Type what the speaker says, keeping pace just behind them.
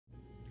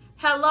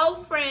Hello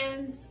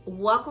friends,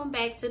 welcome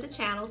back to the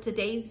channel.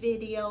 Today's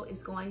video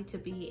is going to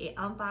be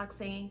an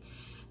unboxing,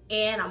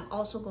 and I'm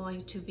also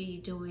going to be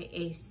doing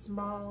a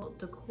small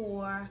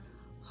decor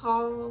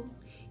haul.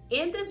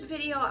 In this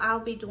video, I'll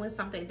be doing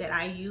something that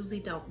I usually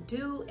don't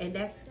do, and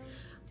that's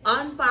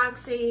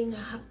unboxing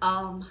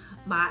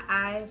my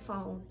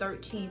iPhone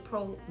 13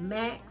 Pro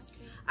Max.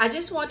 I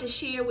just want to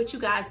share with you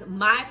guys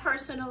my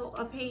personal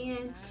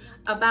opinion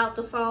about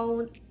the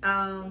phone.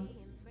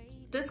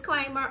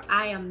 Disclaimer,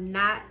 I am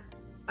not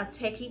a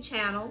techie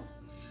channel,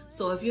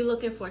 so if you're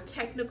looking for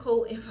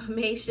technical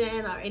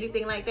information or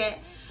anything like that,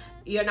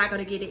 you're not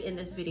going to get it in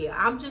this video.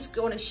 I'm just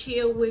going to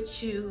share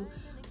with you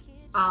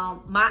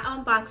my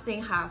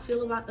unboxing, how I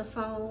feel about the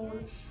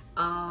phone,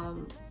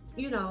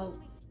 you know,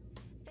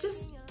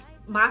 just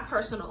my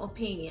personal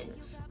opinion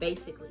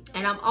basically.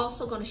 And I'm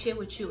also going to share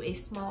with you a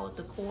small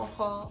decor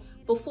haul.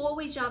 Before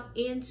we jump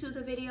into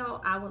the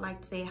video, I would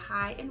like to say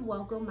hi and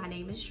welcome. My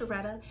name is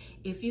Sharetta.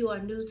 If you are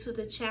new to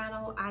the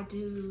channel, I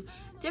do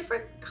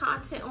different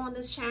content on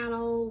this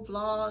channel,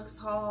 vlogs,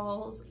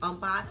 hauls,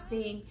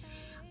 unboxing,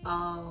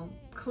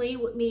 clean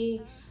with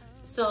me.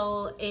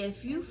 So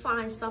if you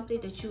find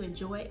something that you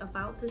enjoy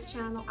about this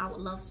channel, I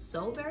would love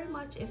so very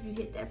much if you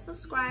hit that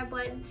subscribe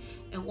button.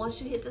 And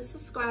once you hit the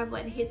subscribe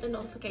button, hit the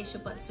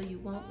notification button so you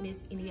won't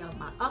miss any of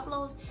my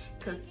uploads,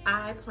 because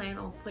I plan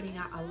on putting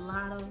out a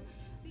lot of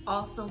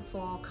awesome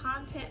fall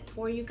content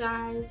for you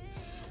guys.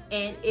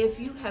 And if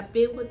you have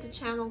been with the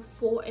channel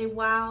for a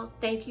while,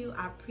 thank you.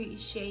 I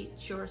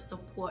appreciate your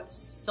support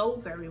so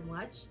very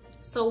much.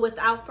 So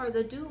without further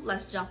ado,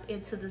 let's jump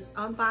into this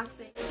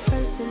unboxing.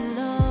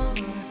 Personal,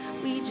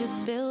 we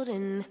just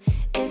building.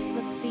 It's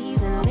my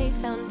season, lay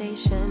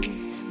foundation,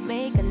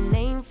 make a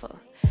name for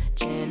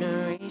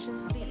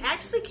generations. It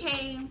actually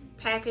came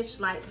packaged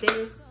like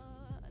this,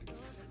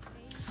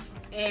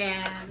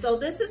 and so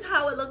this is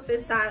how it looks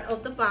inside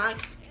of the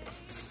box.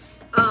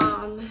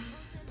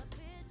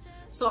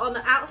 So on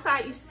the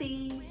outside, you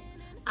see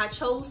I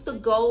chose the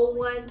gold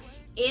one.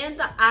 In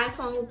the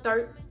iPhone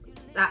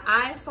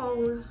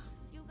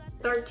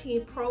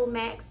 13 Pro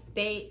Max,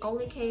 they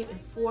only came in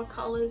 4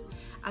 colors.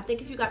 I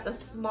think if you got the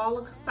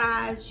smaller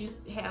size, you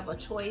have a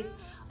choice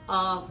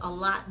of a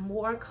lot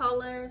more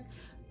colors.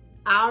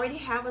 I already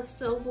have a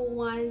silver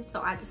one,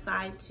 so I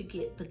decided to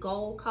get the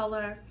gold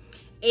color.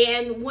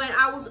 And when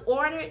I was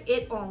ordering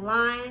it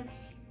online,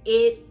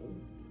 it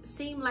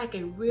seemed like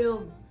a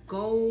real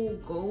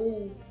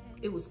gold.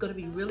 It was going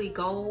to be really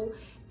gold,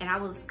 and I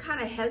was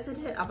kind of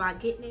hesitant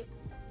about getting it.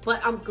 But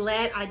I'm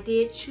glad I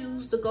did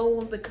choose the gold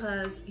one,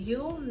 because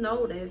you'll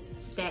notice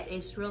that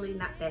it's really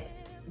not that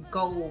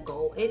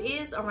gold. It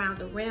is around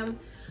the rim.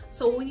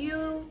 So when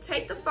you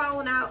take the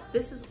phone out,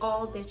 this is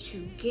all that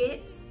you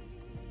get.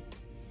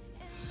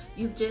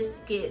 You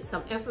just get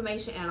some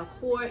information and a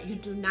cord. You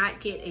do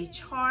not get a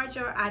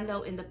charger. I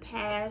know in the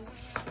past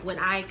when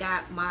I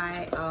got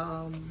my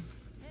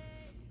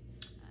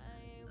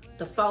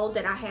the phone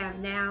that I have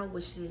now,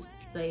 which is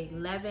the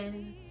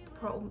 11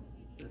 Pro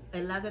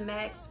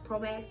Max,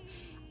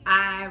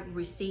 I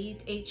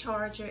received a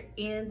charger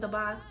in the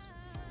box.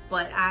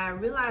 But I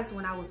realized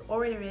when I was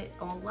ordering it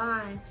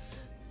online,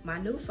 my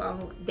new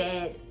phone,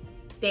 that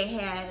they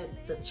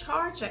had the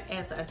charger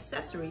as an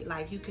accessory.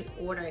 Like you could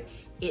order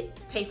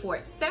it, pay for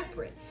it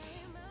separate.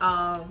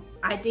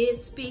 I did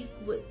speak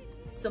with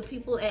some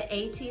people at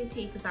AT&T,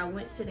 because I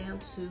went to them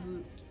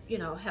to, you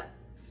know, help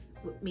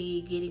with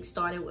me getting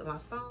started with my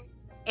phone.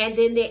 And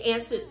then they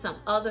answered some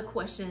other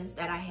questions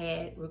that I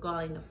had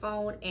regarding the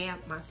phone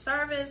and my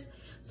service.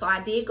 So I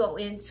did go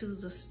into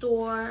the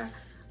store.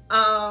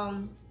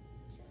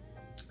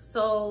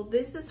 So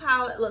this is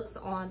how it looks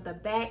on the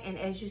back. And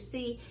as you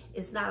see,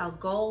 it's not a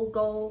gold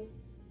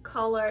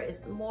color.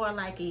 It's more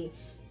like a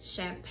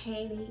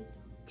champagne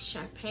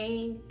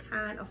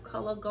kind of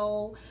color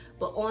gold.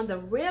 But on the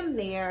rim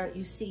there,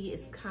 you see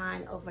it's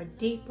kind of a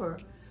deeper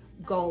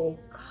gold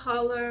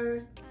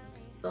color.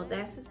 So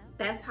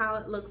that's how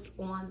it looks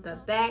on the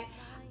back.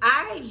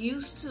 I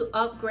used to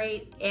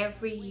upgrade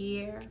every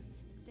year.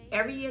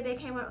 Every year they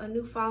came out a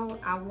new phone,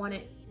 I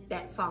wanted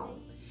that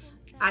phone.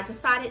 I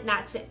decided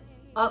not to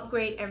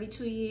upgrade every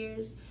 2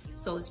 years.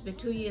 So it's been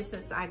 2 years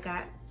since I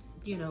got,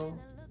 you know,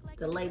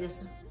 the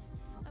latest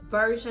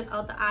version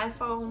of the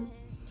iPhone.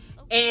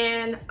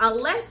 And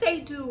unless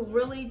they do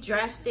really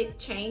drastic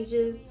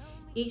changes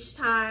each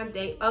time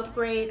they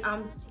upgrade,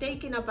 I'm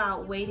thinking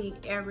about waiting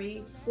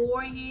every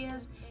 4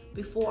 years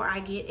before I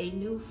get a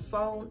new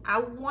phone. I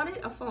wanted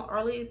a phone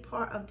early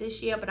part of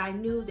this year, but I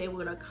knew they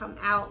were gonna come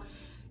out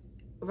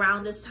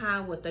around this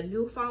time with a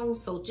new phone.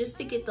 So just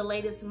to get the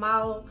latest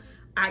model,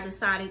 I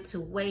decided to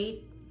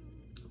wait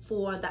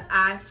for the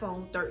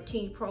iPhone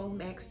 13 Pro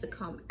Max to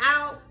come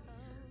out.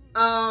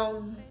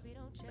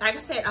 Like I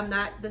said,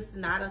 this is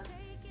not a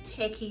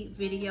techie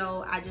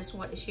video. I just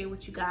want to share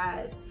with you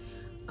guys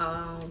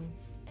how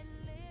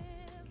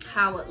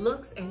it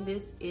looks. And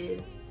this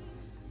is,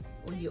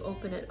 when you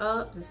open it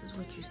up, this is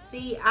what you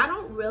see. I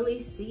don't really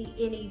see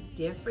any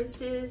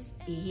differences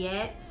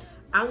yet.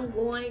 I'm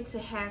going to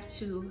have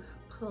to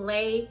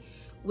play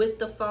with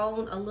the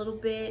phone a little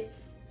bit,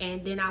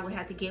 and then I would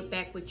have to get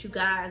back with you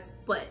guys.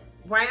 But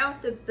right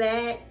off the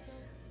bat,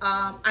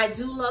 I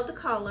do love the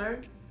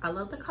color. I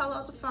love the color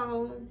of the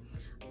phone,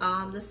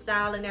 the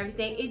style and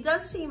everything. It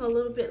does seem a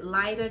little bit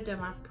lighter than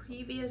my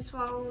previous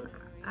phone.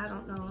 I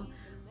don't know.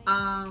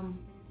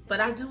 But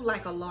I do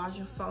like a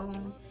larger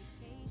phone.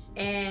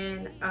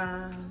 And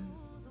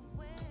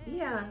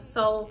yeah,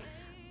 so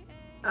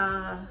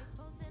the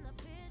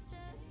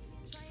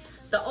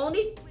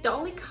only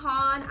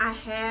con I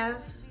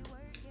have,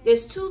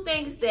 there's two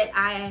things that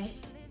I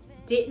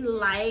didn't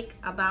like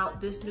about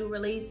this new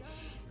release.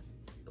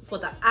 For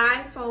the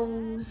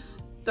iPhone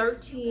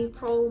 13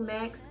 Pro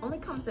Max, only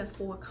comes in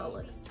 4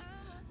 colors.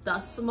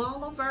 The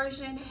smaller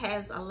version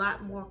has a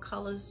lot more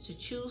colors to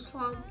choose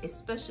from,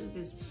 especially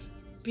this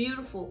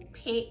beautiful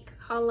pink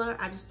color.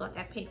 I just thought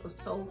that pink was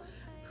so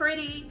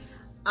pretty.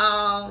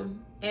 And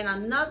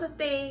another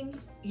thing,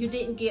 you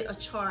didn't get a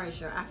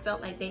charger. I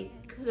felt like they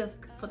could have,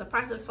 for the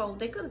price of the phone,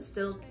 they could have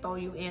still thrown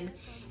you in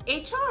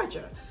a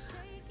charger.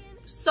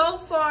 So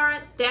far,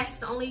 that's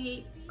the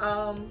only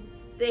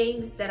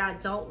things that I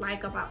don't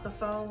like about the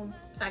phone.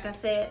 Like I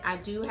said, I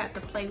do have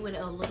to play with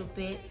it a little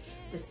bit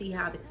to see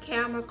how the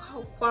camera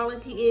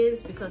quality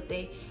is, because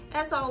they,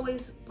 as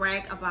always,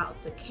 brag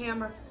about the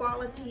camera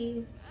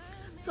quality.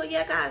 So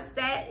yeah, guys,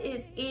 that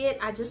is it.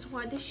 I just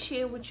wanted to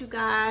share with you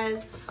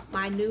guys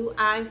my new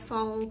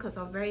iPhone, because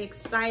I'm very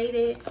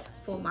excited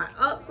for my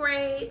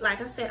upgrade.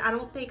 Like I said, I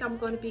don't think I'm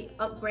going to be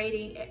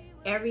upgrading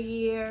every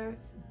year.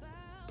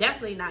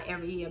 Definitely not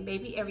every year.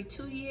 Maybe every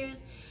 2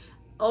 years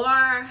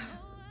or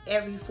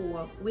every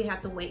 4. We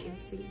have to wait and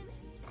see.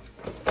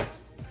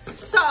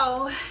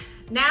 So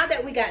now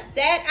that we got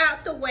that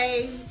out the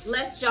way,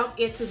 let's jump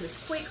into this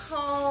quick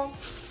haul.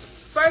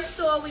 First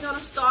store we're going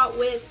to start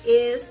with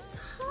is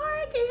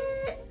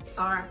Target,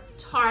 or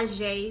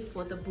Target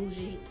for the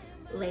bougie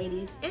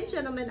ladies and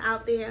gentlemen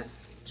out there.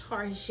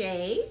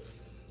 Target.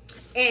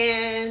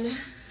 And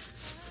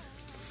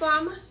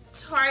from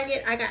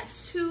Target, I got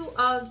 2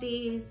 of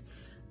these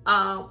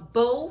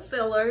bowl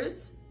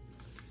fillers.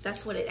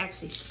 That's what it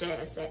actually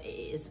says, that it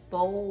is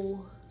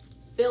bowl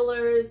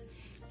fillers,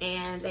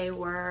 and they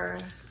were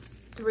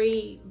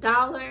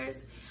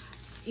 $3.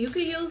 You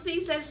could use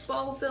these as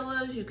bowl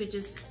fillers. You could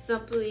just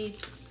simply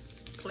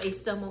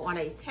place them on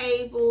a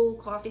table,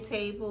 coffee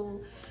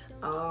table,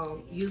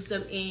 use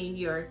them in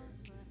your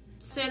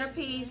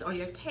centerpiece or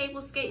your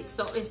table scape.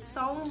 So it's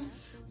so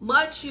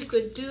much you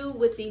could do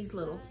with these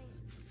little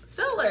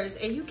fillers,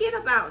 and you get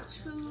about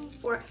 2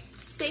 for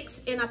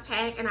 $6 in a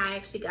pack, and I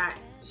actually got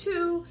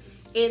 2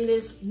 in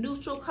this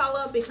neutral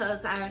color,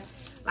 because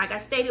like I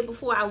stated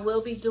before, I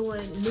will be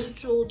doing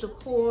neutral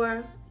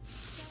decor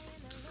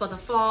for the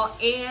fall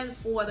and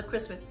for the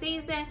Christmas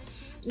season.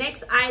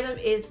 Next item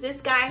is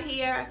this guy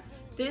here.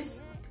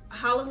 This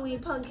Halloween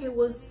pumpkin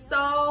was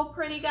so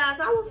pretty, guys.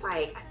 I was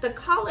like, the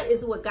color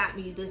is what got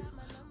me. This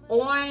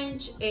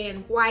orange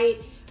and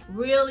white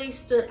really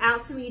stood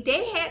out to me.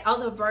 They had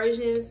other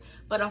versions,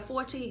 but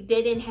unfortunately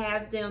they didn't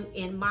have them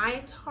in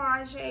my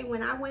Target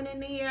when I went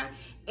in there.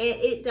 And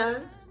it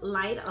does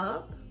light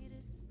up,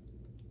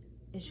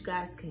 as you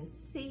guys can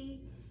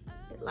see.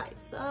 It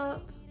lights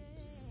up,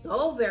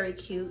 so very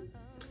cute.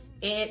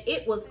 And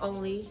it was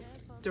only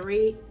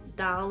 $3.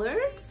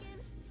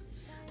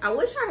 I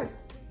wish I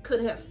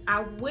could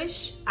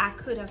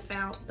have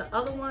found the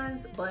other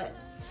ones, but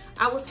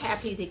I was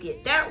happy to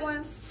get that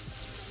one.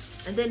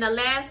 And then the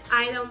last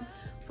item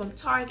from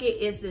Target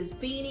is this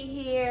beanie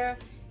here,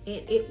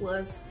 and it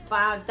was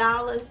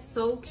 $5.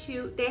 So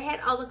cute. They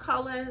had other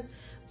colors,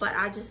 but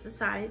I just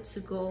decided to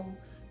go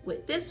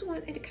with this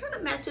one, and it kind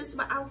of matches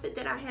my outfit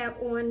that I have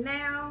on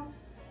now.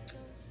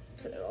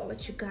 Put it on,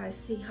 let you guys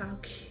see how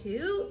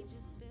cute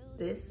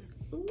this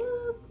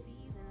looks.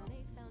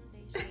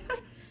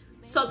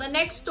 So the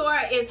next store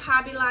is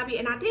Hobby Lobby,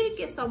 and I did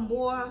get some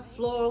more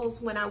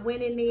florals when I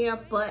went in there,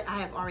 but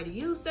I have already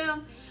used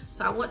them.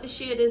 So I want to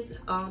share this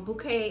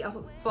bouquet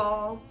of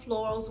fall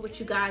florals with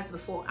you guys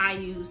before I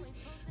use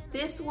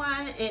this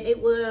one, and it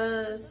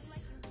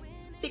was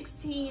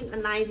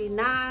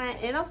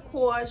 $16.99, and of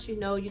course, you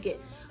know, you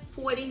get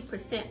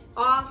 40%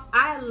 off.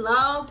 I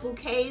love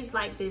bouquets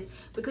like this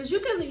because you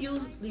can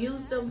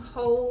use them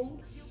whole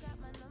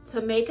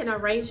to make an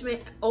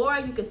arrangement, or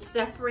you can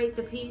separate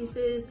the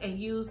pieces and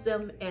use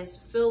them as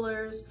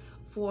fillers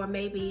for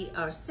maybe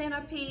a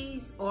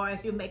centerpiece, or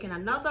if you're making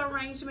another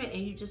arrangement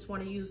and you just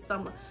want to use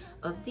some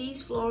of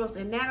these florals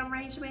in that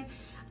arrangement.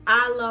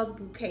 I love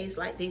bouquets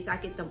like these. I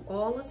get them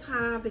all the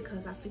time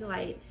because I feel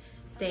like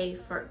they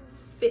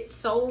fit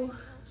so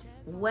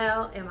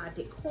well in my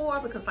decor,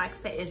 because like I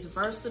said, it's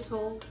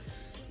versatile.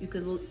 You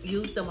can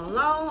use them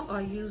alone or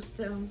use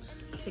them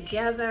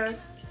together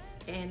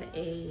in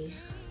a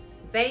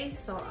vase.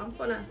 So I'm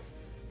gonna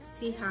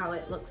see how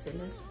it looks in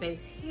this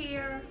vase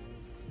here.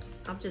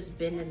 I'm just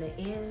bending the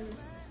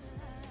ends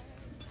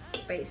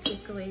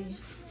basically,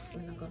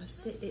 and I'm gonna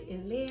sit it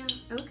in there.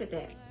 And look at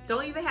that,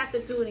 don't even have to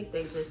do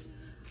anything, just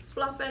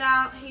fluff it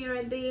out here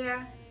and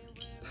there.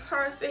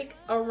 Perfect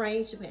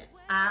arrangement.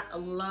 I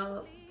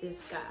love this,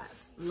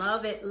 guys.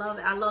 Love it, love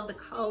it. I love the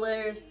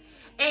colors.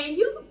 And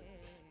you,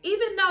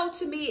 even though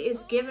to me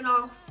it's giving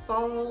off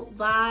fall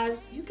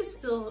vibes, you can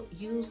still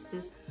use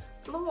this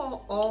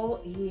floral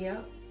all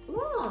year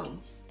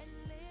long.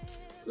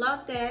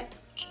 Love that.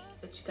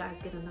 Let you guys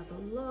get another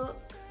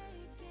look.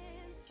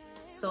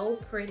 So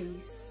pretty,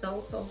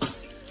 so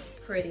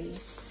pretty.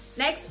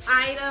 Next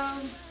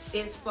item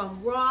is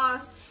from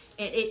Ross,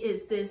 and it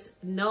is this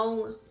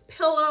gnome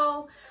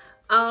pillow.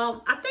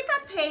 I think I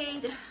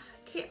paid,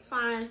 can't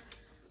find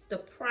the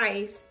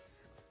price.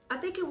 I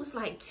think it was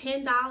like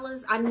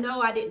 $10. I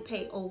know I didn't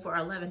pay over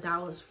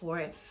 $11 for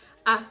it.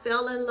 I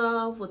fell in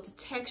love with the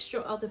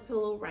texture of the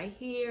pillow right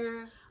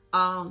here.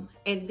 And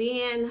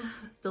then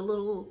the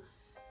little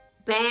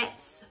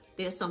bats.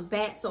 There's some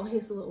bats on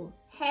his little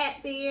hat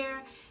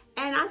there.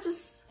 And I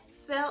just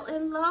fell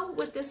in love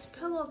with this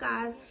pillow,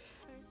 guys.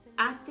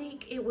 I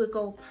think it would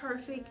go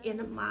perfect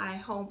in my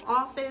home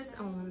office.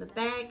 On the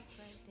back,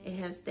 it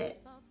has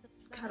that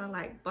kind of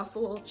like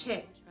buffalo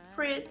check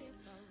print.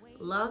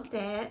 Love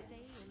that.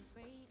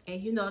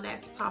 And you know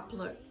that's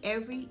popular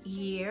every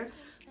year.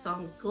 So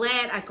I'm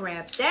glad I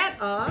grabbed that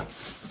up.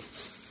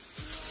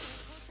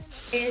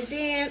 And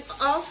then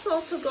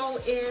also to go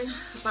in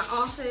my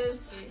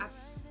office,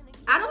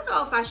 I don't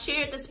know if I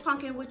shared this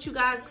pumpkin with you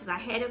guys because I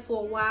had it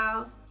for a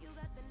while.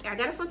 I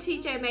got it from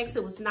TJMAXX.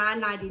 It was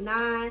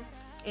 $9.99.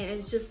 And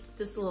it's just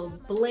this little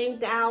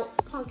blinged out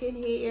pumpkin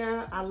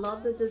here. I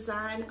love the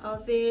design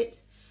of it.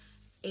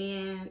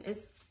 And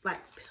it's like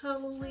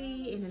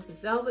pillowy and it's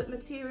velvet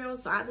material.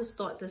 So I just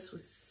thought this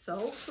was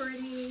so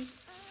pretty.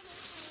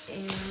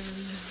 And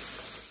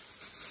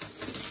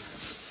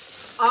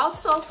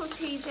also from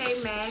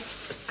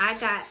TJMAXX, I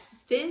got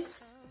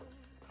this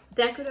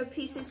decorative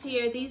pieces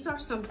here. These are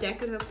some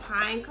decorative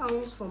pine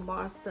cones from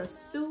Martha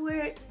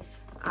Stewart.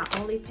 I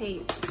only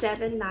paid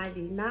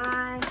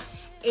 $7.99.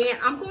 And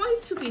I'm going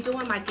to be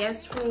doing my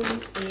guest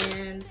room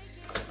in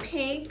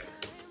pink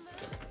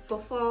for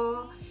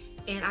fall.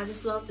 And I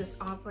just love this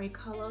ombre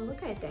color.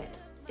 Look at that.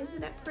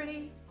 Isn't that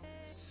pretty?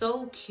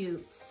 So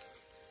cute.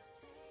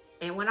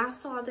 And when I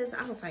saw this,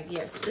 I was like,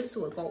 yes, this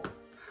will go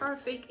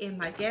perfect in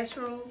my guest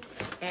room.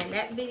 And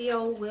that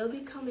video will be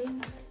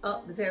coming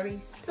up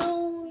very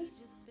soon.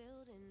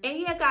 And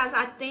yeah, guys,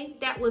 I think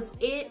that was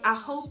it. I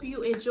hope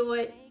you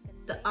enjoyed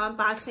the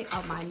unboxing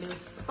of my new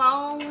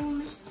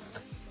phone.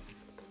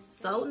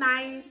 So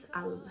nice.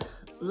 I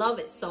love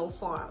it so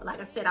far. Like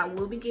I said, I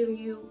will be giving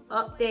you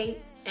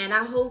updates, and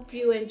I hope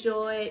you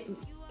enjoyed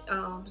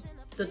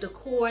the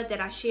decor that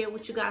I shared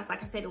with you guys.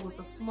 Like I said, it was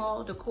a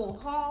small decor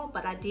haul,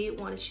 but I did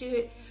want to share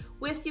it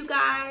with you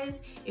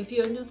guys. If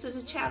you're new to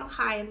the channel,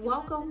 hi and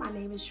welcome. My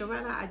name is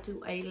Sharetta. I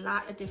do a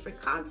lot of different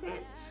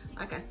content.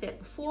 Like I said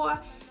before,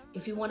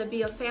 if you want to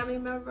be a family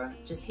member,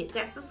 just hit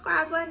that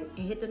subscribe button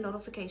and hit the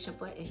notification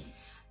button.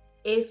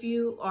 If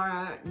you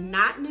are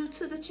not new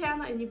to the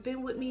channel and you've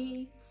been with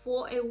me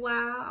for a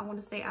while, I want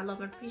to say I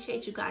love and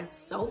appreciate you guys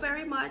so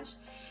very much.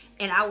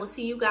 And I will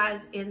see you guys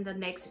in the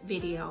next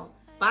video.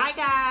 Bye,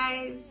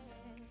 guys.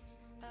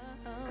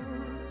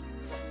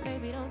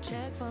 Baby, don't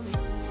check for me.